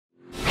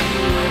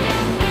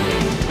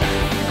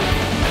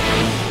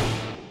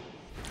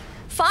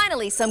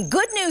finally, some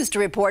good news to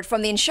report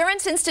from the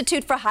Insurance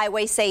Institute for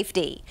Highway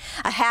Safety.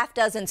 A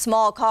half-dozen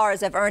small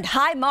cars have earned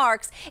high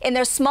marks in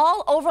their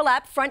small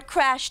overlap front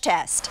crash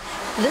test.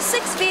 The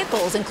 6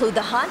 vehicles include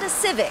the Honda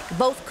Civic,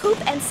 both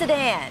coupe and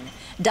sedan,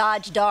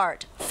 Dodge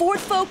Dart,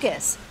 Ford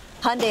Focus,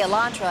 Hyundai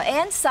Elantra,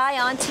 and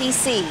Scion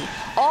TC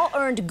all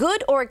earned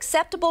good or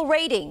acceptable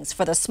ratings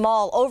for the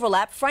small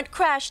overlap front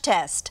crash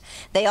test.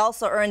 They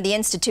also earned the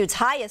Institute's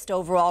highest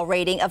overall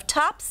rating of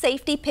Top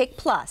Safety Pick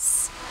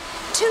Plus.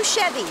 2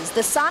 Chevys,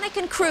 the Sonic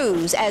and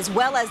Cruise, as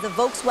well as the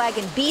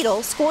Volkswagen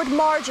Beetle, scored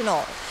marginal,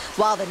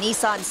 while the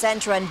Nissan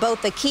Sentra and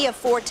both the Kia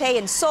Forte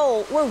and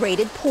Soul were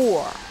rated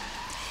poor.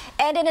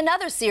 And in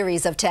another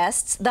series of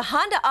tests, the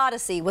Honda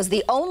Odyssey was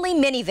the only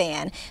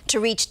minivan to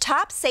reach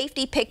Top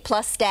Safety Pick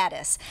Plus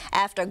status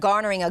after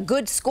garnering a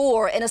good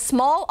score in a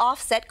small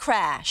offset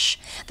crash.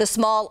 The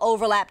small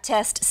overlap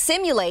test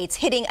simulates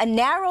hitting a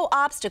narrow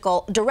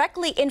obstacle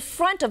directly in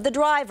front of the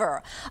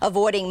driver,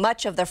 avoiding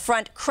much of the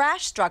front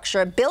crash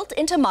structure built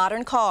into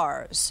modern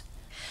cars.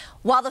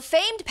 While the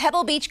famed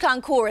Pebble Beach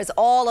concours is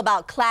all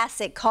about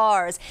classic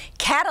cars,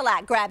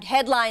 Cadillac grabbed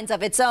headlines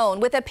of its own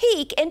with a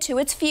peek into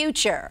its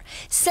future.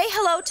 Say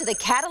hello to the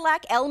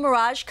Cadillac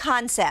Elmiraj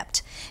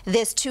concept.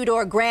 This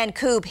 2-door Grand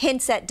Coupe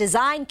hints at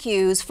design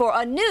cues for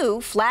a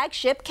new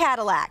flagship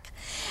Cadillac.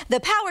 The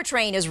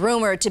powertrain is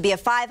rumored to be a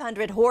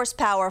 500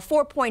 horsepower,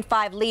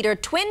 4.5-liter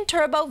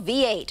twin-turbo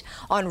V8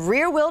 on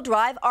rear-wheel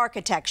drive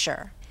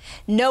architecture.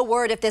 No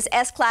word if this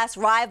S-Class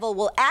rival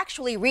will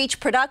actually reach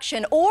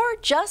production or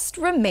just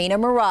remain a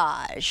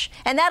mirage.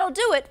 And that'll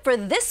do it for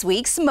this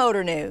week's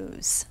Motor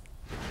News.